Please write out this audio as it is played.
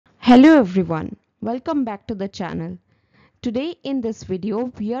Hello everyone, welcome back to the channel. Today in this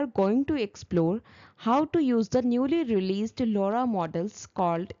video we are going to explore how to use the newly released LoRa models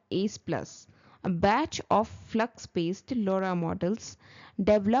called Ace Plus, a batch of flux-based LoRa models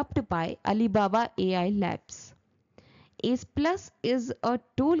developed by Alibaba AI Labs. Ace Plus is a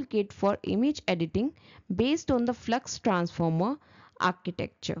toolkit for image editing based on the flux transformer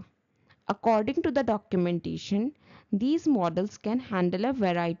architecture. According to the documentation, these models can handle a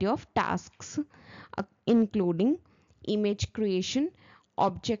variety of tasks, including image creation,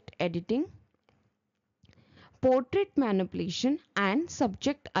 object editing, portrait manipulation, and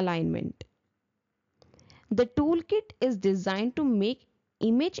subject alignment. The toolkit is designed to make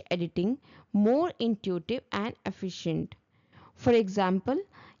image editing more intuitive and efficient. For example,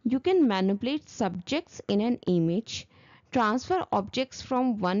 you can manipulate subjects in an image, transfer objects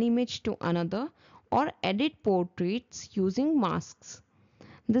from one image to another, or edit portraits using masks.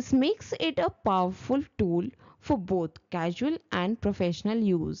 This makes it a powerful tool for both casual and professional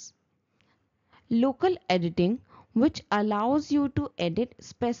use. Local editing, which allows you to edit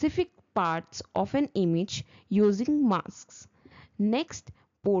specific parts of an image using masks. Next,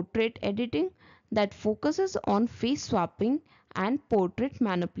 portrait editing that focuses on face swapping and portrait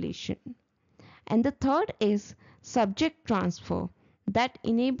manipulation. And the third is subject transfer that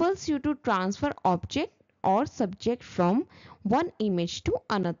enables you to transfer object or subject from one image to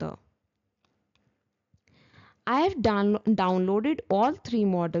another. I have downloaded all three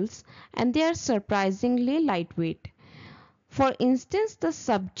models and they are surprisingly lightweight. For instance, the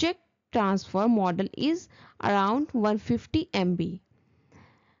subject transfer model is around 150 MB,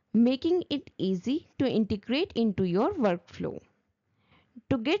 making it easy to integrate into your workflow.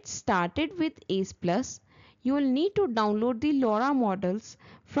 To get started with Ace Plus, you will need to download the LoRa models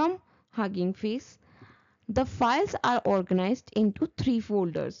from Hugging Face. The files are organized into three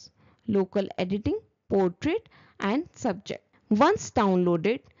folders: local editing, portrait, and subject. Once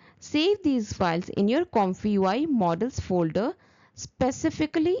downloaded, save these files in your ComfyUI models folder,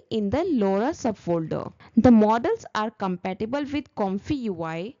 specifically in the LoRa subfolder. The models are compatible with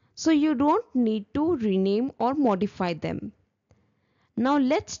ComfyUI, so you don't need to rename or modify them. Now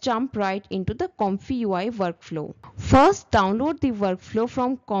let's jump right into the ComfyUI workflow. First, download the workflow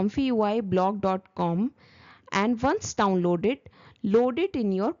from comfyuiblog.com, and once downloaded, load it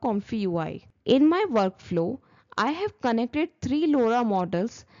in your ComfyUI. In my workflow, I have connected three LoRa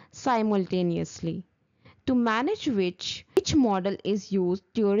models simultaneously. To manage which model is used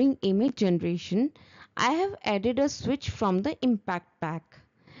during image generation, I have added a switch from the impact pack.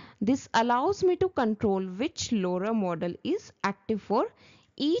 This allows me to control which LoRa model is active for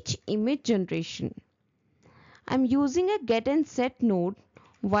each image generation. I'm using a get and set node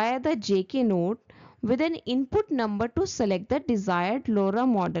via the JK node with an input number to select the desired LoRa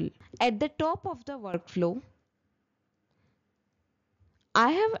model. At the top of the workflow,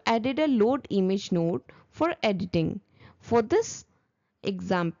 I have added a load image node for editing. For this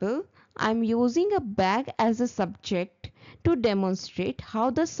example, I'm using a bag as a subject to demonstrate how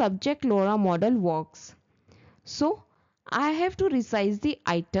the subject LoRa model works. So I have to resize the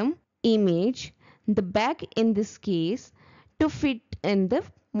item, image, the bag in this case, to fit in the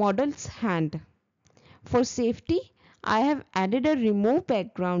model's hand. For safety, I have added a remove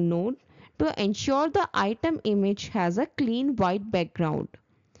background node to ensure the item image has a clean white background.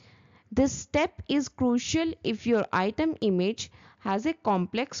 This step is crucial if your item image has a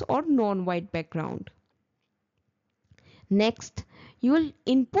complex or non-white background. Next, you will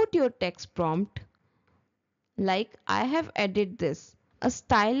input your text prompt like I have added this. A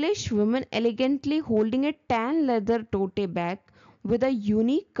stylish woman elegantly holding a tan leather tote bag with a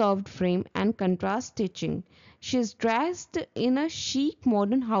unique curved frame and contrast stitching. She is dressed in a chic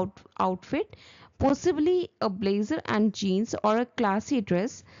modern outfit, possibly a blazer and jeans or a classy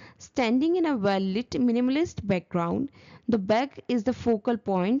dress, standing in a well-lit minimalist background. The bag is the focal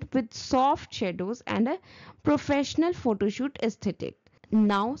point with soft shadows and a professional photoshoot aesthetic.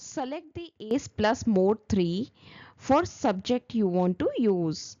 Now select the Ace Plus Mode 3 for subject you want to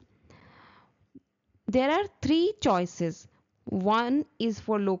use. There are three choices. One is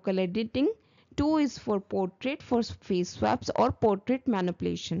for local editing, two is for portrait for face swaps or portrait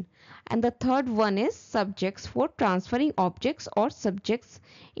manipulation, and the third one is subjects for transferring objects or subjects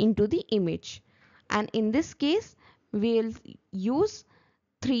into the image. And in this case, we'll use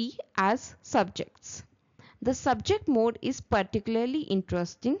 3 as subjects. The subject mode is particularly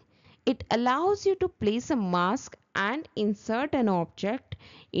interesting. It allows you to place a mask and insert an object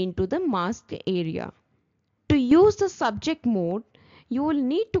into the mask area. To use the subject mode, you will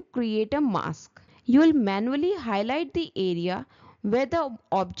need to create a mask. You will manually highlight the area where the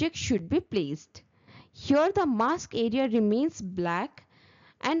object should be placed. Here the mask area remains black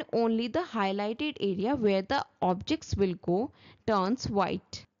and only the highlighted area where the objects will go turns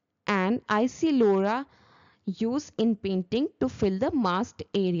white. And Ace LoRa use inpainting to fill the masked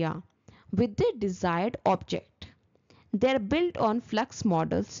area with the desired object. They are built on flux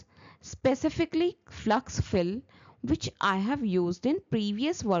models, specifically flux fill, which I have used in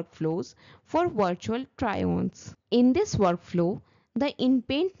previous workflows for virtual try-ons. In this workflow, the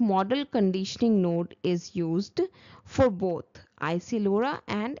inpaint model conditioning node is used for both Ace LoRa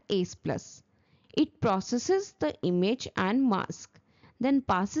and Ace Plus. It processes the image and mask, then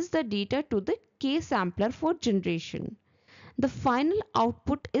passes the data to the K sampler for generation. The final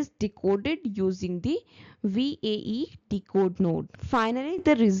output is decoded using the VAE decode node. Finally,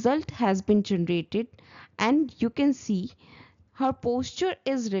 the result has been generated and you can see her posture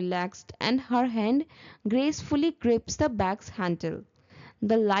is relaxed and her hand gracefully grips the bag's handle.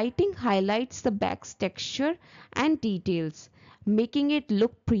 The lighting highlights the bag's texture and details, making it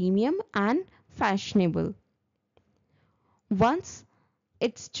look premium and fashionable. Once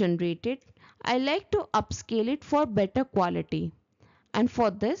it's generated, I like to upscale it for better quality. And for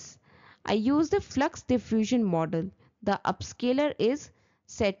this, I use the flux diffusion model. The upscaler is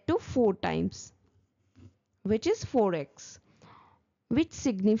set to 4 times, which is 4x, which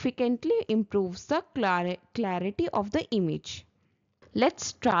significantly improves the clarity of the image.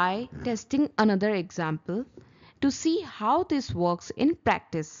 Let's try testing another example to see how this works in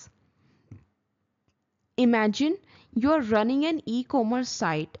practice. Imagine you are running an e-commerce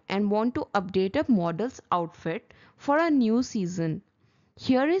site and want to update a model's outfit for a new season.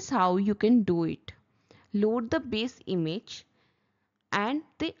 Here is how you can do it. Load the base image and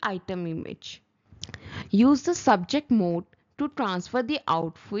the item image. Use the subject mode to transfer the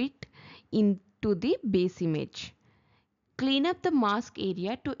outfit into the base image. Clean up the mask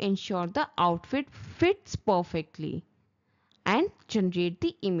area to ensure the outfit fits perfectly and generate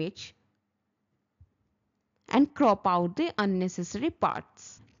the image and crop out the unnecessary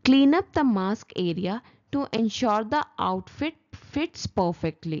parts. Clean up the mask area to ensure the outfit fits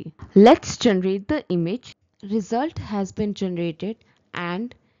perfectly. Let's generate the image. Result has been generated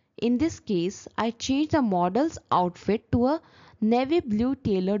and in this case I changed the model's outfit to a navy blue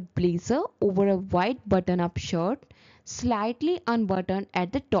tailored blazer over a white button-up shirt, slightly unbuttoned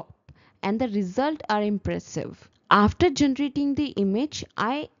at the top, and the results are impressive. After generating the image,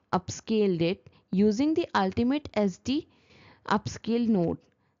 I upscaled it using the Ultimate SD upscale node.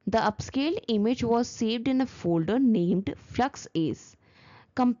 The upscaled image was saved in a folder named Flux Ace,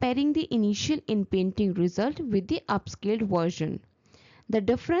 comparing the initial inpainting result with the upscaled version. The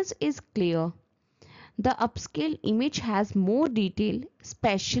difference is clear. The upscale image has more detail,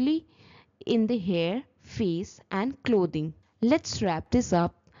 especially in the hair, face, and clothing. Let's wrap this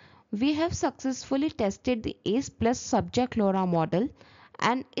up. We have successfully tested the Ace Plus Subject LoRa model,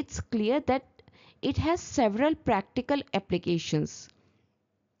 and it's clear that it has several practical applications.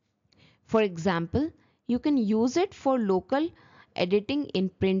 For example, you can use it for local editing in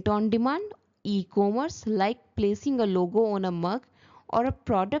print on demand, e-commerce like placing a logo on a mug, or a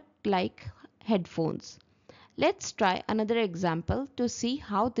product like headphones. Let's try another example to see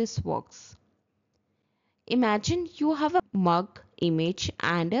how this works. Imagine you have a mug image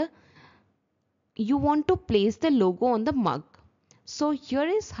and you want to place the logo on the mug. So here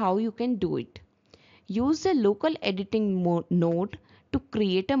is how you can do it. Use the local editing node to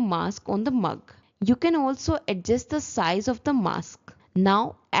create a mask on the mug. You can also adjust the size of the mask.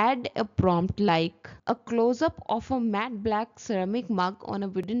 Now add a prompt like a close-up of a matte black ceramic mug on a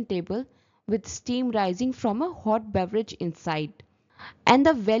wooden table with steam rising from a hot beverage inside. And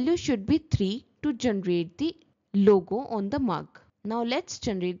the value should be 3 to generate the logo on the mug. Now let's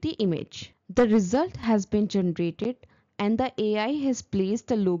generate the image. The result has been generated and the AI has placed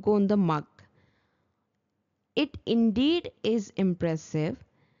the logo on the mug. It indeed is impressive.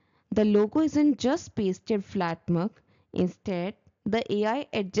 The logo isn't just pasted flat mug. Instead, the AI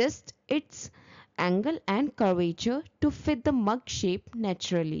adjusts its angle and curvature to fit the mug shape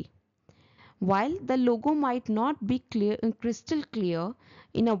naturally. While the logo might not be crystal clear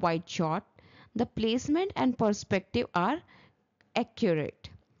in a wide shot, the placement and perspective are accurate.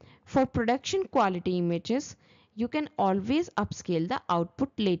 For production quality images, you can always upscale the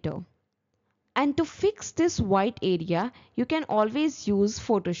output later. And to fix this white area, you can always use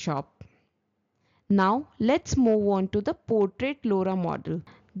Photoshop. Now let's move on to the portrait LoRa model.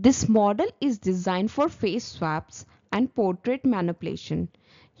 This model is designed for face swaps and portrait manipulation.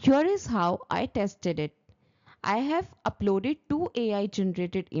 Here is how I tested it. I have uploaded two AI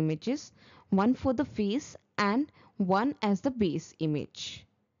generated images, one for the face and one as the base image.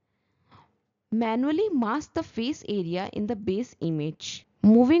 Manually mask the face area in the base image.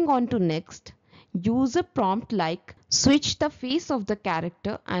 Moving on to next, use a prompt like switch the face of the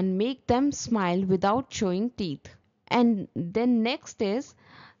character and make them smile without showing teeth. And then next is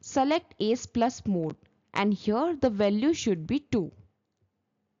select Ace Plus mode, and here the value should be 2.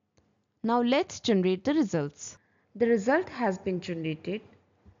 Now let's generate the results. The result has been generated,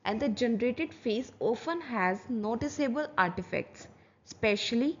 and the generated face often has noticeable artifacts,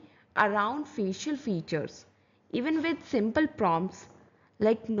 especially around facial features. Even with simple prompts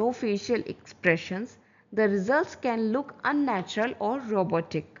like no facial expressions, the results can look unnatural or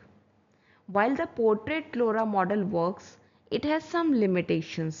robotic. While the portrait LoRa model works, it has some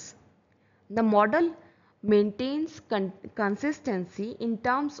limitations. The model maintains consistency in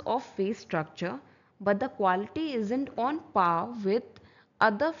terms of face structure, but the quality isn't on par with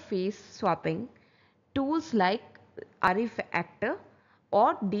other face swapping tools like RF Actor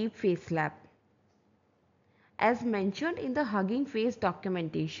or Deep Face Lab. As mentioned in the Hugging Face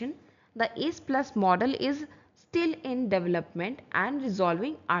documentation, the Ace Plus model is still in development and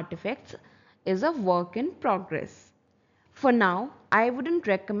resolving artifacts is a work in progress. For now, I wouldn't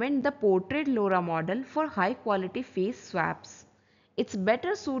recommend the Portrait LoRa model for high quality face swaps. It's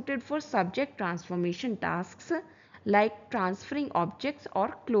better suited for subject transformation tasks like transferring objects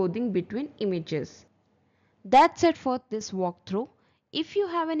or clothing between images. That's it for this walkthrough. If you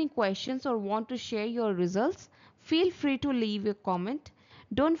have any questions or want to share your results, feel free to leave a comment.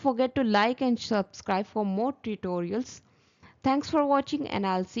 Don't forget to like and subscribe for more tutorials. Thanks for watching, and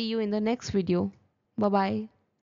I'll see you in the next video. Bye bye.